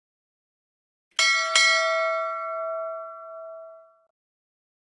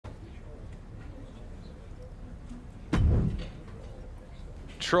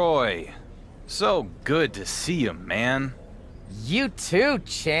Troy, so good to see you, man. You too,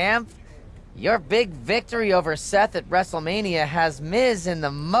 champ. Your big victory over Seth at WrestleMania has Miz in the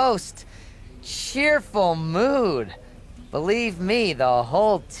most cheerful mood. Believe me, the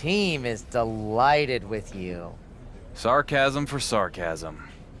whole team is delighted with you. Sarcasm for sarcasm.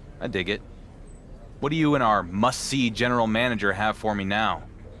 I dig it. What do you and our must-see general manager have for me now?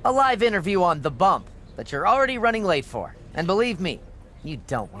 A live interview on The Bump that you're already running late for. And believe me, you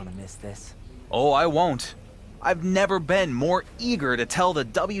don't want to miss this. Oh, I won't. I've never been more eager to tell the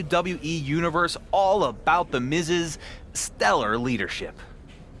WWE Universe all about the Miz's stellar leadership.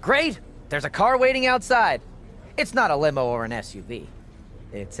 Great! There's a car waiting outside. It's not a limo or an SUV.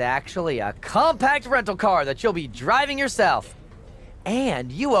 It's actually a compact rental car that you'll be driving yourself.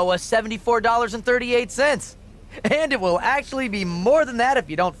 And you owe us $74.38. And it will actually be more than that if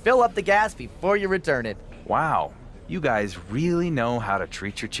you don't fill up the gas before you return it. Wow, you guys really know how to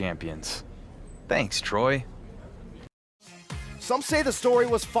treat your champions. Thanks, Troy. Some say the story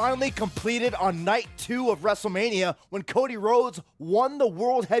was finally completed on night 2 of WrestleMania when Cody Rhodes won the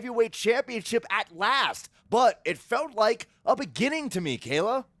World Heavyweight Championship at last. But it felt like a beginning to me,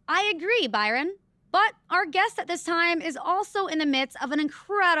 Kayla. I agree, Byron. But our guest at this time is also in the midst of an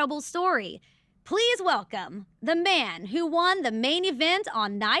incredible story. Please welcome the man who won the main event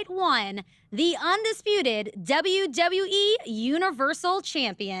on night 1, the undisputed WWE Universal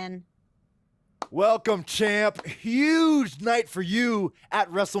Champion. Welcome, champ. Huge night for you at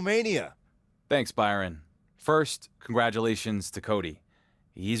WrestleMania. Thanks, Byron. First, congratulations to Cody.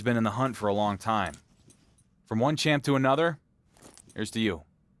 He's been in the hunt for a long time. From one champ to another, here's to you.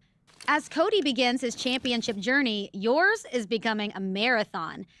 As Cody begins his championship journey, yours is becoming a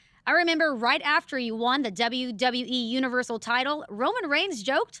marathon. I remember right after you won the WWE Universal title, Roman Reigns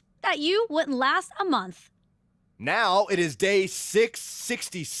joked that you wouldn't last a month. Now it is day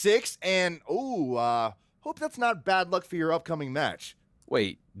 666, and hope that's not bad luck for your upcoming match.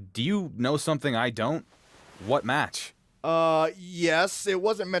 Wait, do you know something I don't? What match? Yes, it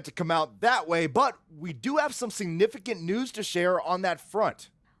wasn't meant to come out that way, but we do have some significant news to share on that front.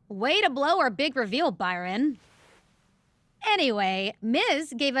 Way to blow our big reveal, Byron. Anyway,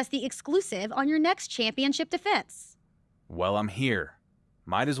 Miz gave us the exclusive on your next championship defense. Well, I'm here.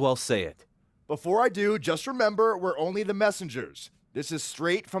 Might as well say it. Before I do, just remember, we're only the messengers. This is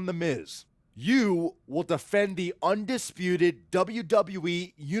straight from The Miz. You will defend the undisputed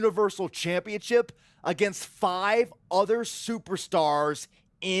WWE Universal Championship against 5 other superstars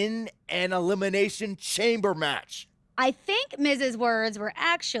in an Elimination Chamber match. I think Miz's words were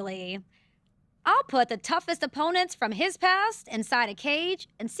actually, I'll put the toughest opponents from his past inside a cage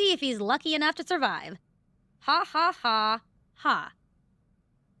and see if he's lucky enough to survive. Ha ha ha ha.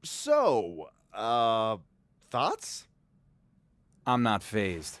 So, thoughts? I'm not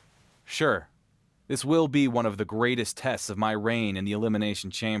fazed. Sure, this will be one of the greatest tests of my reign in the Elimination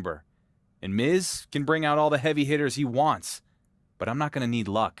Chamber. And Miz can bring out all the heavy hitters he wants. But I'm not going to need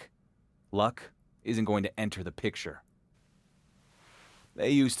luck. Luck isn't going to enter the picture. They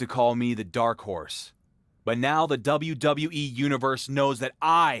used to call me the Dark Horse. But now the WWE Universe knows that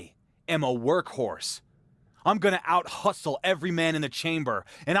I am a workhorse. I'm going to out-hustle every man in the chamber,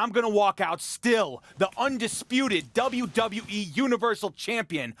 and I'm going to walk out still the undisputed WWE Universal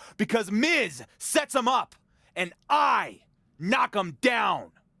Champion because Miz sets him up, and I knock him down.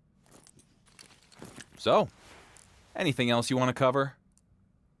 So, anything else you want to cover?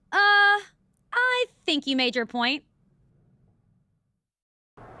 I think you made your point.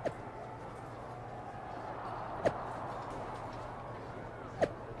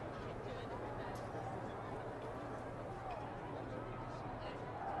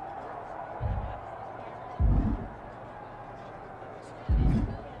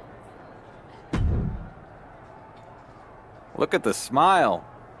 Look at the smile.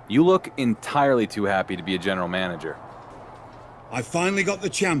 You look entirely too happy to be a general manager. I finally got the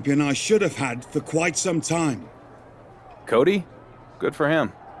champion I should have had for quite some time. Cody? Good for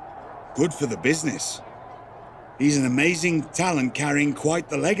him. Good for the business. He's an amazing talent carrying quite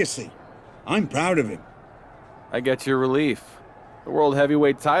the legacy. I'm proud of him. I get your relief. The World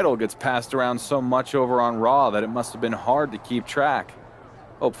Heavyweight title gets passed around so much over on Raw that it must have been hard to keep track.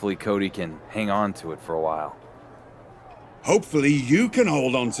 Hopefully Cody can hang on to it for a while. Hopefully you can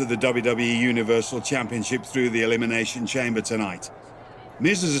hold on to the WWE Universal Championship through the Elimination Chamber tonight.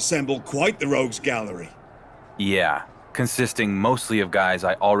 Miz has assembled quite the rogues gallery. Yeah, consisting mostly of guys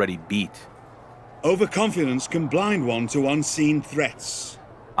I already beat. Overconfidence can blind one to unseen threats.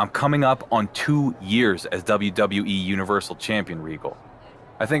 I'm coming up on 2 years as WWE Universal Champion, Regal.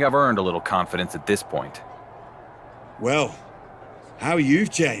 I think I've earned a little confidence at this point. Well, how you've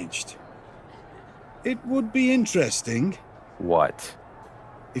changed. It would be interesting What?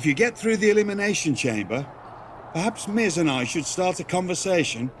 if you get through the Elimination Chamber. Perhaps Miz and I should start a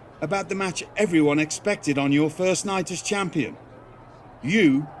conversation about the match everyone expected on your first night as champion.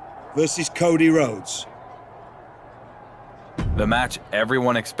 You versus Cody Rhodes. The match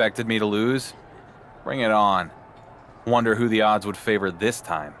everyone expected me to lose? Bring it on. Wonder who the odds would favor this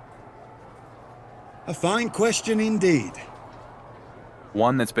time. A fine question indeed.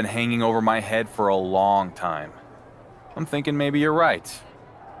 One that's been hanging over my head for a long time. I'm thinking maybe you're right.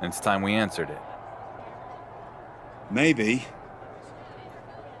 It's time we answered it. Maybe.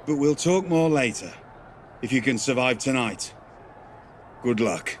 But we'll talk more later. If you can survive tonight. Good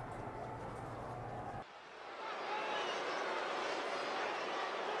luck.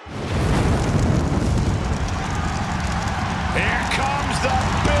 Here comes the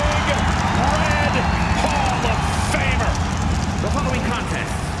big red Hall of Famer. The following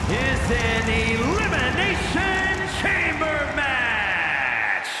contest is an Elimination Chamber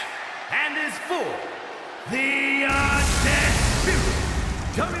match and is for the undisputed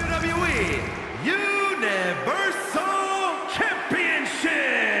WWE Universal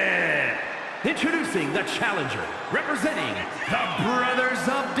Championship. Introducing the challenger, representing the Brothers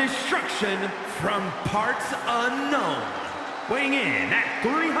of Destruction from parts unknown. Weighing in at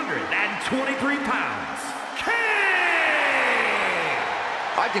 323 pounds, King!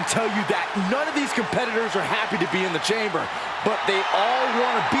 I can tell you that none of these competitors are happy to be in the chamber, but they all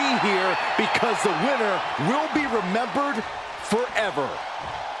want to be here because the winner will be remembered forever.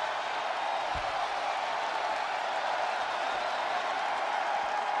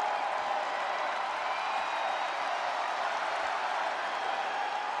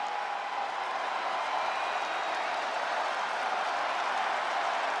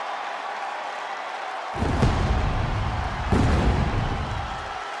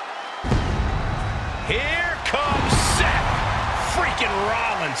 Here comes Seth freaking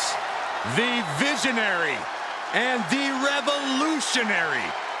Rollins. The visionary and the revolutionary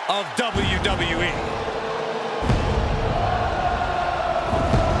of WWE.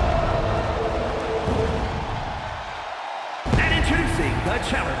 And introducing the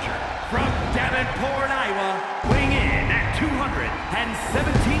challenger from Davenport, Iowa, weighing in at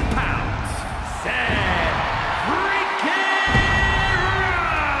 217 pounds, Seth freaking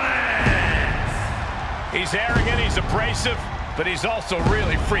Rollins! He's arrogant, he's abrasive, but he's also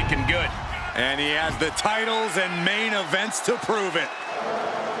really freaking good. And he has the titles and main events to prove it.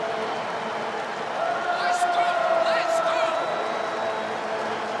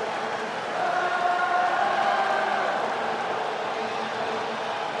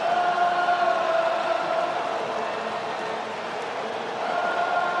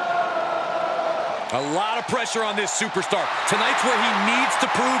 A lot of pressure on this superstar. Tonight's where he needs to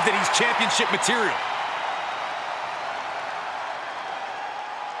prove that he's championship material.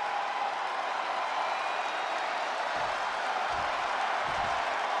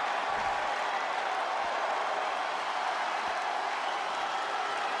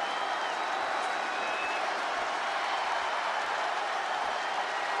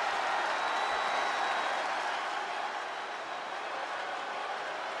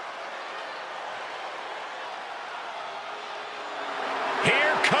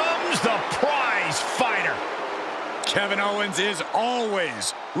 Here comes the prize fighter. Kevin Owens is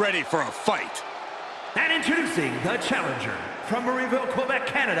always ready for a fight. And introducing the challenger from Marieville, Quebec,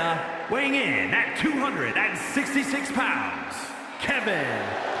 Canada, weighing in at 266 pounds, Kevin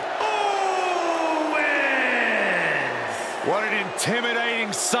Owens! What an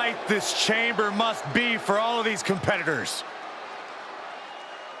intimidating sight this chamber must be for all of these competitors.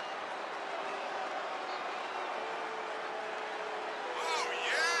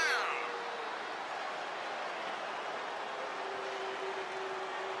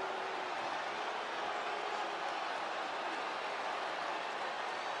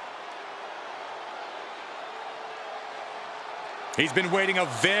 He's been waiting a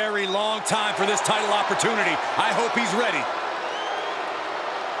very long time for this title opportunity. I hope he's ready.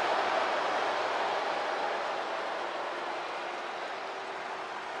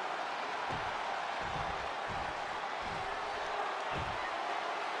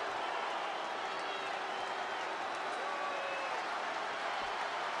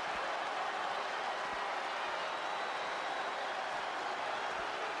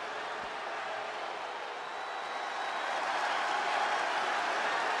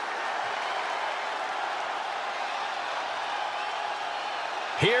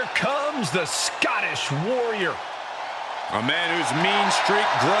 Here comes the Scottish Warrior. A man whose mean streak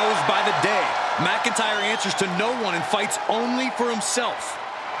grows by the day. McIntyre answers to no one and fights only for himself.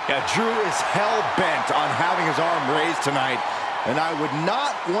 Yeah, Drew is hell-bent on having his arm raised tonight, and I would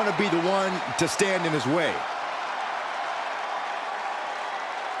not want to be the one to stand in his way.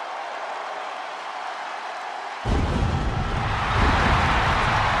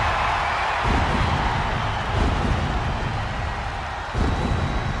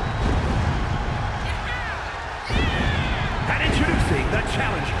 And introducing the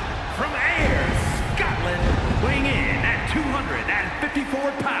challenger from Ayr, Scotland, weighing in at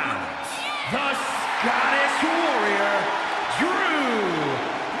 254 pounds, the Scottish Warrior, Drew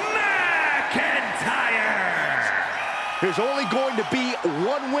McIntyre. There's only going to be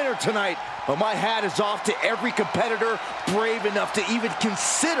one winner tonight, but my hat is off to every competitor brave enough to even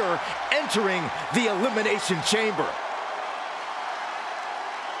consider entering the Elimination Chamber.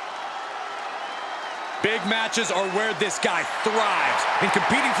 Big matches are where this guy thrives, and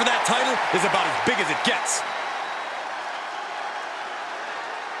competing for that title is about as big as it gets.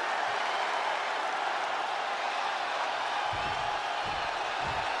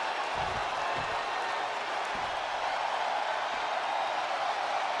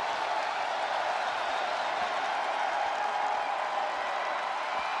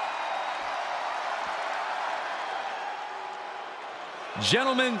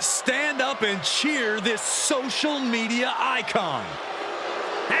 Gentlemen, stand up and cheer this social media icon.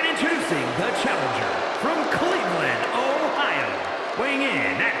 And introducing the challenger from Cleveland, Ohio, weighing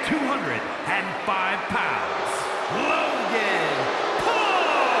in at 205 pounds, Logan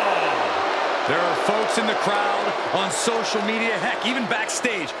Paul. There are folks in the crowd, on social media, heck, even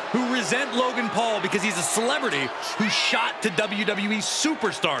backstage, who resent Logan Paul because he's a celebrity who shot to WWE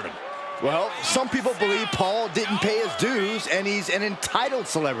superstardom. Well, some people believe Paul didn't pay his dues and he's an entitled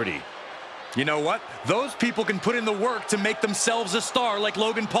celebrity. You know what? Those people can put in the work to make themselves a star like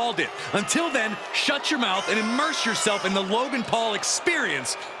Logan Paul did. Until then, shut your mouth and immerse yourself in the Logan Paul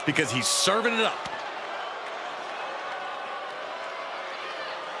experience because he's serving it up.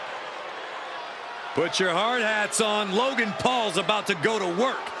 Put your hard hats on. Logan Paul's about to go to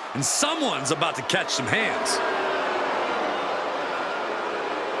work, and someone's about to catch some hands.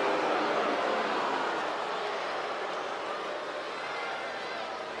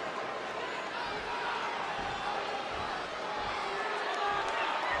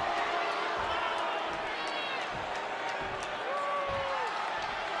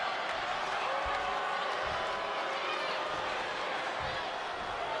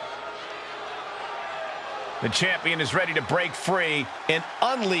 The champion is ready to break free and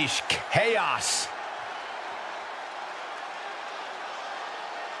unleash chaos.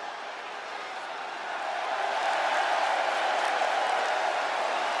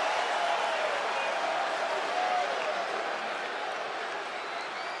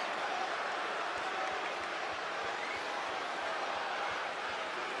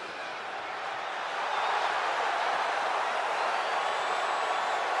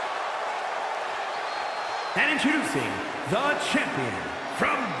 And introducing the champion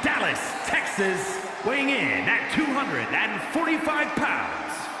from Dallas, Texas, weighing in at 245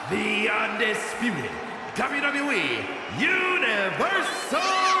 pounds, the undisputed WWE Universal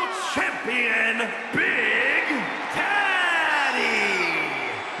Champion, Big Daddy.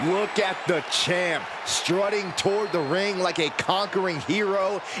 Look at the champ strutting toward the ring like a conquering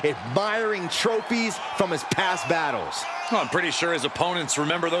hero, admiring trophies from his past battles. Well, I'm pretty sure his opponents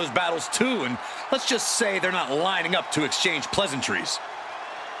remember those battles too, and let's just say they're not lining up to exchange pleasantries.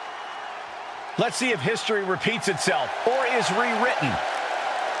 Let's see if history repeats itself or is rewritten.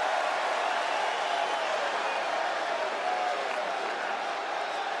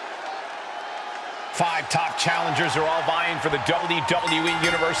 Five top challengers are all vying for the WWE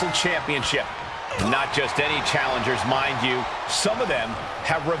Universal Championship. Not just any challengers, mind you. Some of them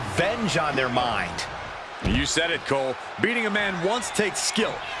have revenge on their mind. You said it, Cole. Beating a man once takes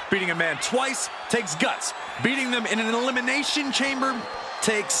skill. Beating a man twice takes guts. Beating them in an elimination chamber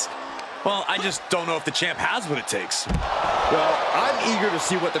takes... well, I just don't know if the champ has what it takes. Well, I'm eager to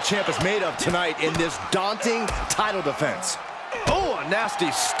see what the champ is made of tonight in this daunting title defense. Oh, a nasty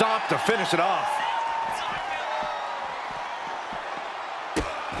stop to finish it off.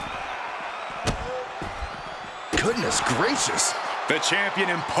 Goodness gracious. The champion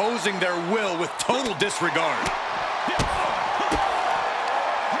imposing their will with total disregard.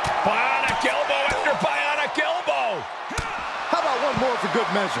 Bionic elbow after bionic elbow. How about one more for good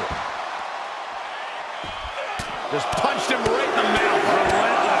measure? Just punched him right in the mouth.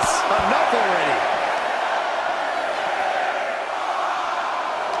 Relentless. Enough already.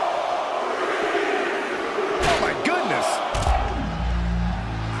 Oh, my goodness.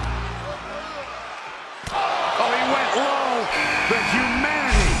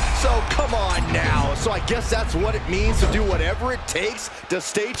 guess that's what it means to do whatever it takes to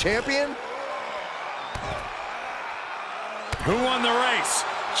stay champion. Who won the race?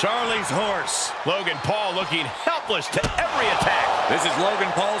 Charlie's horse. Logan Paul looking helpless to every attack. This is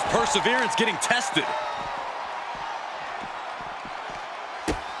Logan Paul's perseverance getting tested.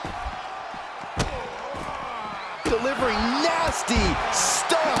 Delivering nasty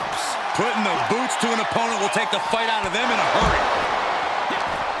stomps. Putting the boots to an opponent will take the fight out of them in a hurry.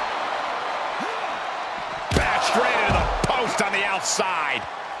 Back straight into the post on the outside.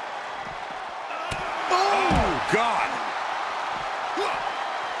 Oh, God.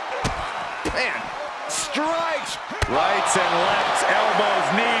 Man, strikes. Rights and lefts, elbows,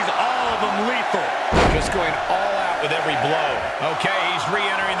 knees, all of them lethal. Just going all out with every blow. Okay, he's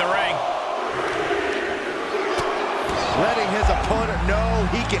re-entering the ring. Letting his opponent know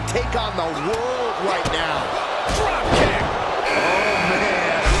he can take on the world right now. Drop kick. Oh,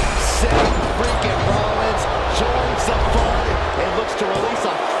 man. Seth freaking Rollins joins the fun and looks to release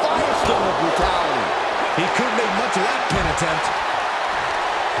a firestorm of brutality. He couldn't make much of that pin attempt.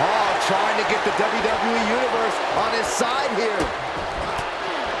 Oh, trying to get the WWE Universe on his side here.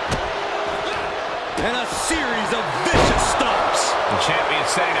 And a series of vicious stomps. The champion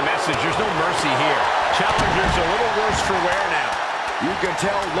sending a message, there's no mercy here. Challenger's a little worse for wear now. You can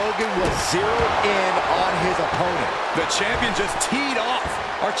tell Logan was zeroed in on his opponent. The champion just teed off.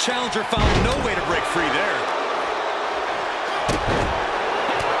 Our challenger found no way to break free there.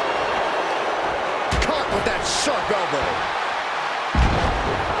 Caught with that sharp elbow.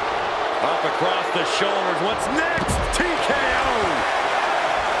 Up across the shoulders. What's next? TKO.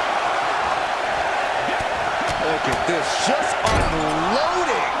 Look at this, just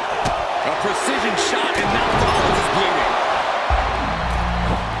unloading. A precision shot, and now Rollins is bleeding.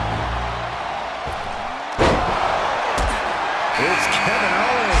 It's Kevin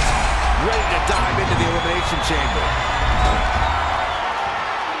Owens, ready to dive into the Elimination Chamber.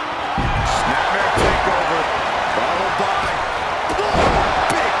 Snapmare takeover, followed by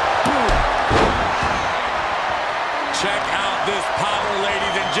Big boom. check out this power,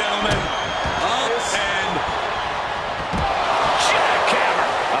 ladies and gentlemen. Up and Jackhammer.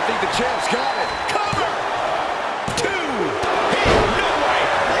 I think the champ's got it. Cover. 2. No way.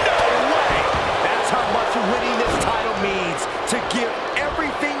 No way. That's how much winning this title means. To give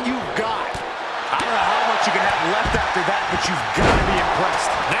everything you've got. I don't know how much you can have left after that, but you've got to be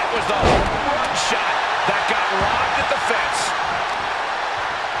impressed. That was the home run shot that got rocked at the fence.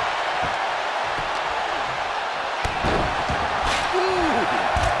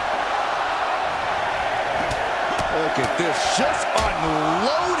 Look at this, just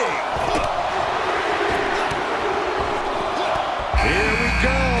unloading. Here we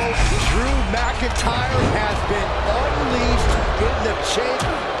go. Drew McIntyre has been unleashed in the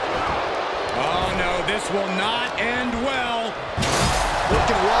chamber. oh no, this will not end well.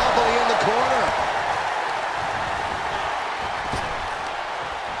 Looking wobbly in the corner.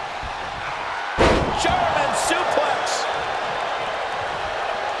 German suplex.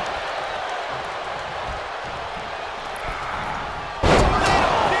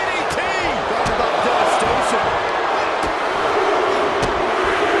 DDT. Talk about devastation.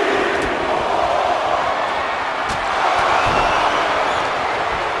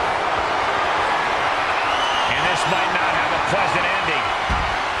 And this might not have a pleasant ending.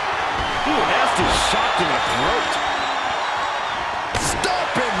 Ooh, nasty shot to the throat. Stop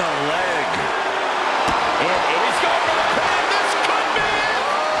in the leg. And He's going for the pin. This could be it.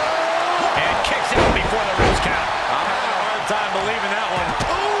 And kicks out before the ref's count. I'm having a hard time believing that one.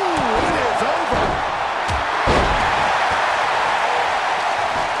 ooh, it is over.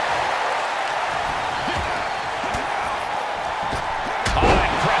 Oh,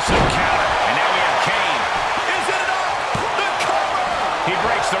 impressive counter. And now we have Kane. Is it enough? The cover. He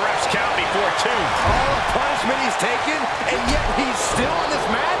breaks the ref's count before 2. All the punishment he's taken, and yet he's still in this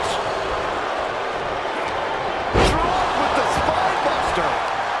match? Dropped with the spine buster.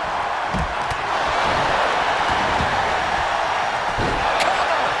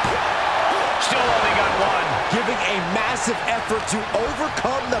 Still only got 1. Giving a massive effort to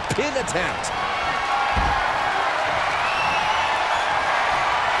overcome the pin attempt.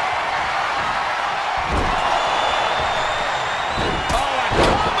 Oh, a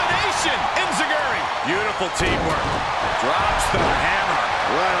combination. Enziguri. Beautiful teamwork. Drops the hammer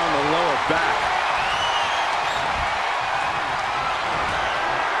right on the lower back.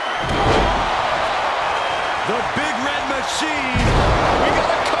 The big red machine. We got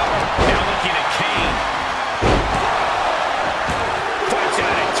a cover. Now looking at Kane. Fights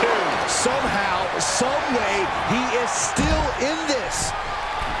out at 2. Somehow, some way, he is still in this.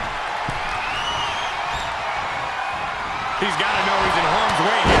 in harm's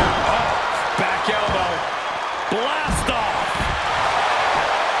way here. Oh, back elbow. Blast off.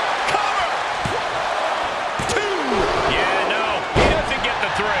 Cover. 2. Yeah, no, he doesn't get the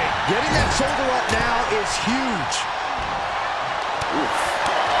 3. Getting that shoulder up now is huge. Oof.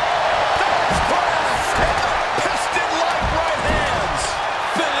 Fez press and the piston-like right hands.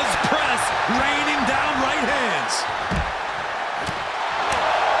 Fez press, raining down right hands.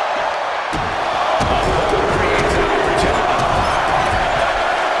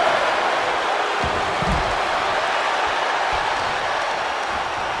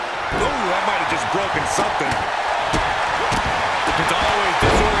 Broken something. It's always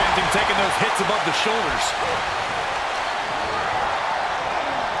disorienting taking those hits above the shoulders.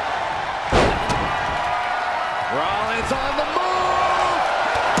 Rollins on the move!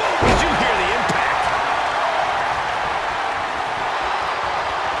 Boom! Did you hear the impact?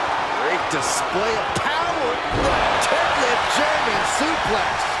 Great display of power. Deadlift German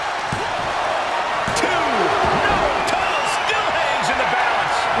suplex. 2. No, Tunnel still hangs in the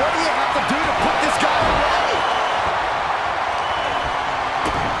balance. What do you have to do to put this guy away?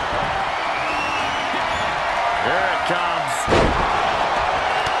 Here it comes.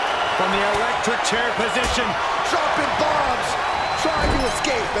 From the electric chair position. Dropping bombs. Trying to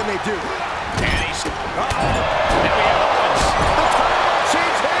escape, and they do. And he's... Uh-oh. Now we have Owens. The title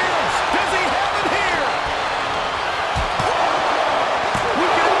change hands. Does he have it here? We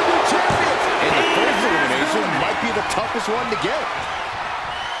can have a new champion. And the first elimination might be the toughest one to get.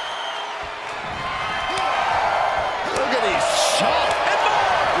 Look at these shots. And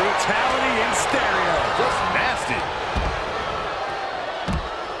more. Brutality in stereo. Just nasty.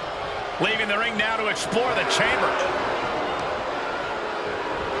 Leaving the ring now to explore the chamber.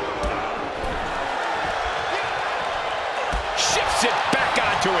 Shifts it back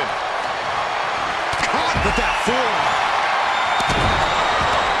onto him. Caught with that forearm.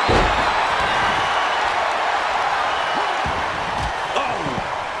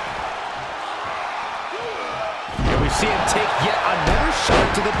 See him take yet another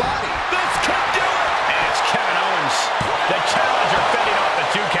shot to the body. This could do it! And it's Kevin Owens, the challenger, fending off the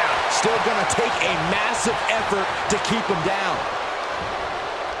 2 count. Still gonna take a massive effort to keep him down.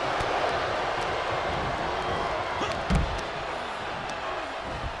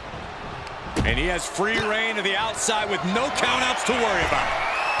 And he has free reign to the outside with no countouts to worry about.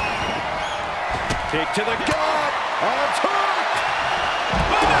 Kick to the gut. On top.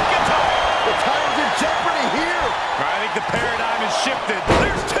 The time's in jeopardy here. I think the paradigm has shifted.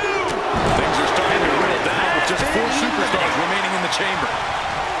 There's 2. Things are starting to whittle down with just 4 superstars remaining in the chamber.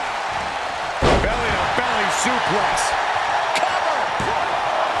 Belly to belly suplex. Cover.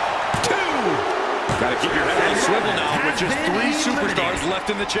 2. Got to keep your head on a swivel now with just 3 superstars left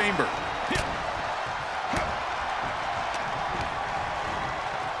in the chamber.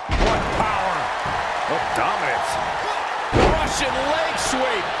 What power. What dominance. Russian leg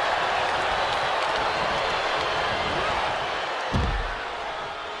sweep.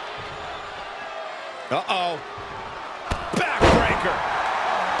 Uh-oh. Backbreaker.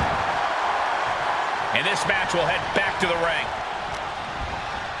 And this match will head back to the ring.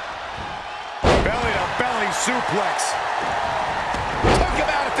 Belly to belly suplex. Took him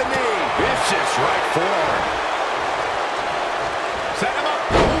out at the knee. Vicious right forward. Set him up.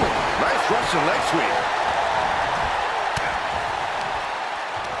 Ooh, nice Russian leg sweep.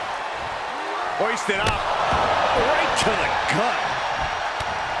 Hoisted up. Right to the gut.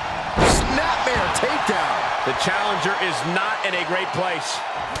 Snapmare takedown. The challenger is not in a great place.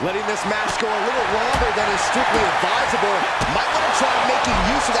 Letting this match go a little longer than is strictly advisable. Might want to try making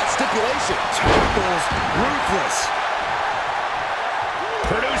use of that stipulation. Tackles ruthless.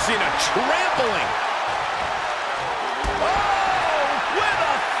 Producing a trampling. Oh, with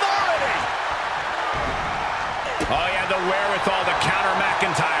authority. Oh, he had the wherewithal to counter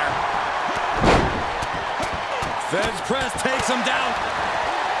McIntyre. Fez press takes him down.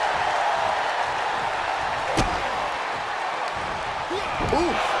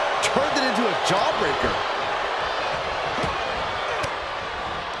 Ooh, turned it into a jawbreaker.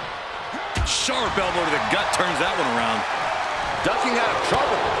 Sharp elbow to the gut turns that one around. Ducking out of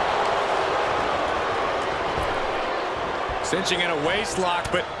trouble. Cinching in a waist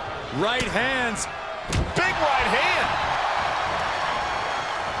lock, but right hands. Big right hand.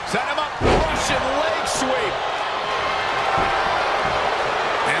 Set him up. Russian leg sweep.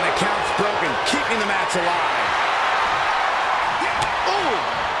 And the count's broken, keeping the match alive. Ooh.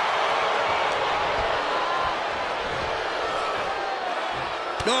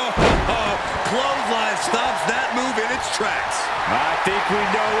 Oh, clothesline stops that move in its tracks. I think we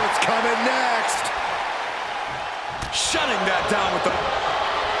know what's coming next. shutting that down with the...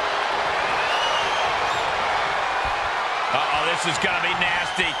 Uh-oh, this is gonna be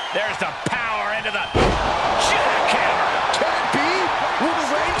nasty. There's the power into the jackhammer. Can it be? Will the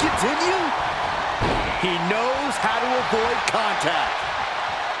reign continue? He knows how to avoid contact.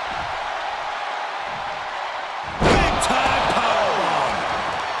 Big time powerbomb.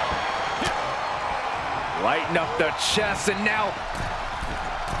 Lighten up the chest, and now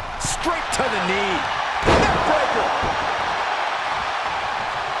straight to the knee. Neckbreaker.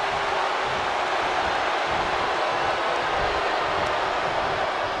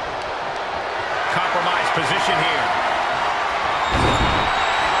 Compromised position here.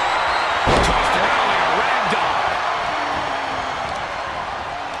 Tossed around like a rag doll.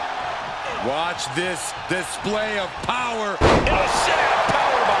 Watch this display of power. It'll set out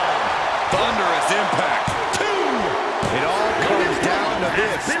powerbomb. Thunderous impact. It all comes down to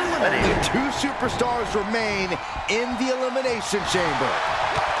this. Only two superstars remain in the Elimination Chamber.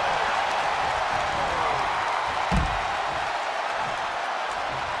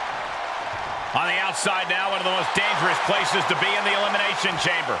 On the outside now, one of the most dangerous places to be in the Elimination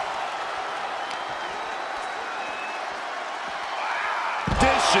Chamber.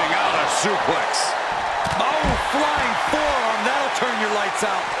 Dishing out a suplex. Oh, flying forearm. That'll turn your lights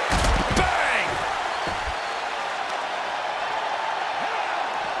out. Bang!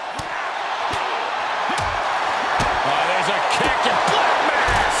 Oh, there's a kick and black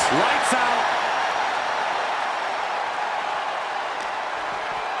mass. Lights out.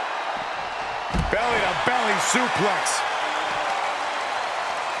 Belly-to-belly suplex.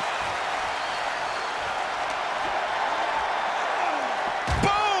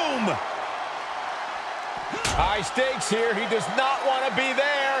 Boom! High stakes here. He does not want to be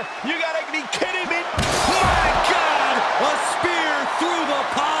there. You gotta be kidding me. My God! A spear through the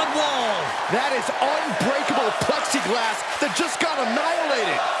pod wall. That is unbreakable plexiglass that just got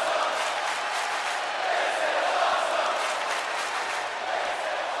annihilated.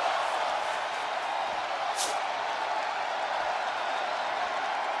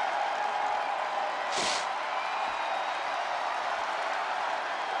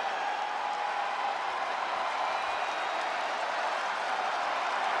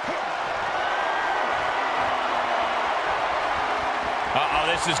 Uh-oh,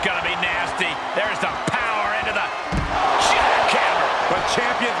 this is gonna be nasty. There's the power into the jackhammer. But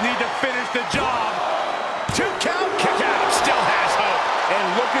champions need to finish the job. 2 count. Kick out. Still has hope. And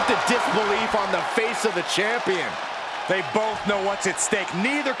look at the disbelief on the face of the champion. They both know what's at stake.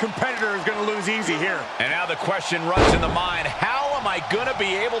 Neither competitor is going to lose easy here. And now the question runs in the mind, how am I gonna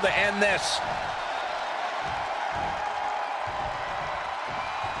be able to end this?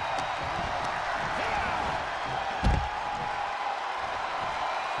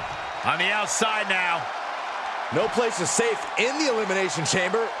 On the outside now. No place is safe in the Elimination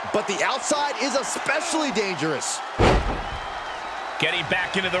Chamber, but the outside is especially dangerous. Getting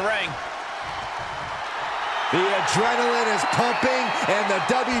back into the ring. The adrenaline is pumping, and the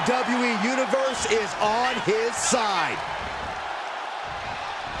WWE Universe is on his side.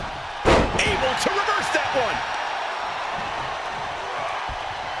 Able to reverse that one.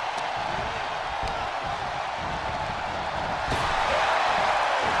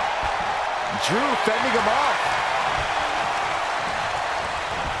 Drew fending him off.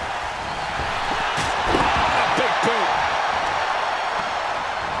 A big boot.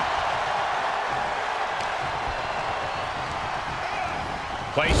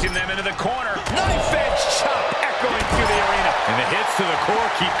 Placing them into the corner. Knife edge chop echoing through the arena. And the hits to the core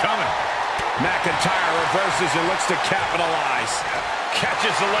keep coming. McIntyre reverses and looks to capitalize.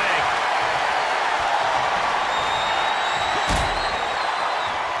 Catches the leg.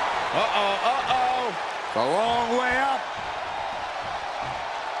 The long way up.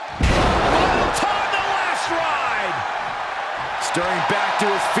 Time the last ride. Stirring back to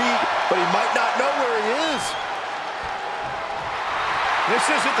his feet, but he might not know where he is.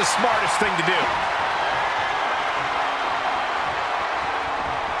 This isn't the smartest thing to do.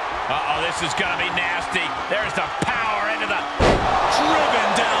 Uh-oh, this is gonna be nasty. There's the power into the... Driven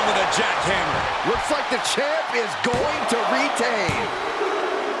down with a jackhammer. Looks like the champ is going to retain.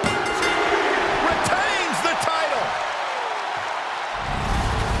 Retains the title.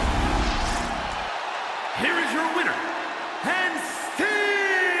 Here is your winner, and still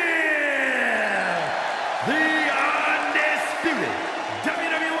the undisputed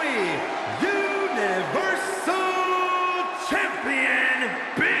WWE Universal Champion,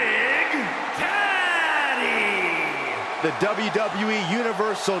 Big Daddy. The WWE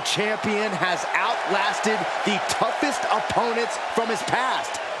Universal Champion has outlasted the toughest opponents from his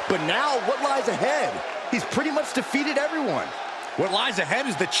past. But now, what lies ahead? He's pretty much defeated everyone. What lies ahead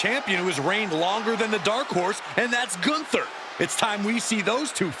is the champion who has reigned longer than the Dark Horse, and that's Gunther. It's time we see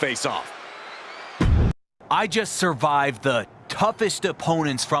those two face off. I just survived the toughest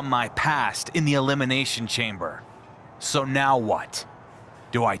opponents from my past in the Elimination Chamber. So now what?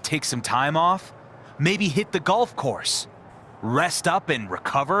 Do I take some time off? Maybe hit the golf course? Rest up and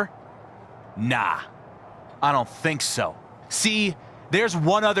recover? Nah, I don't think so. See, there's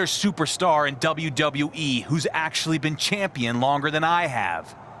one other superstar in WWE who's actually been champion longer than I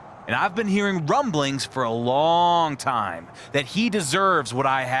have. And I've been hearing rumblings for a long time that he deserves what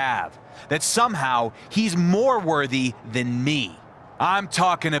I have, that somehow he's more worthy than me. I'm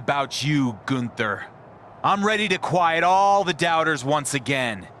talking about you, Gunther. I'm ready to quiet all the doubters once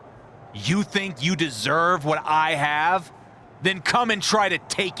again. You think you deserve what I have? Then come and try to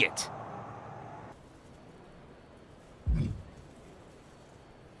take it.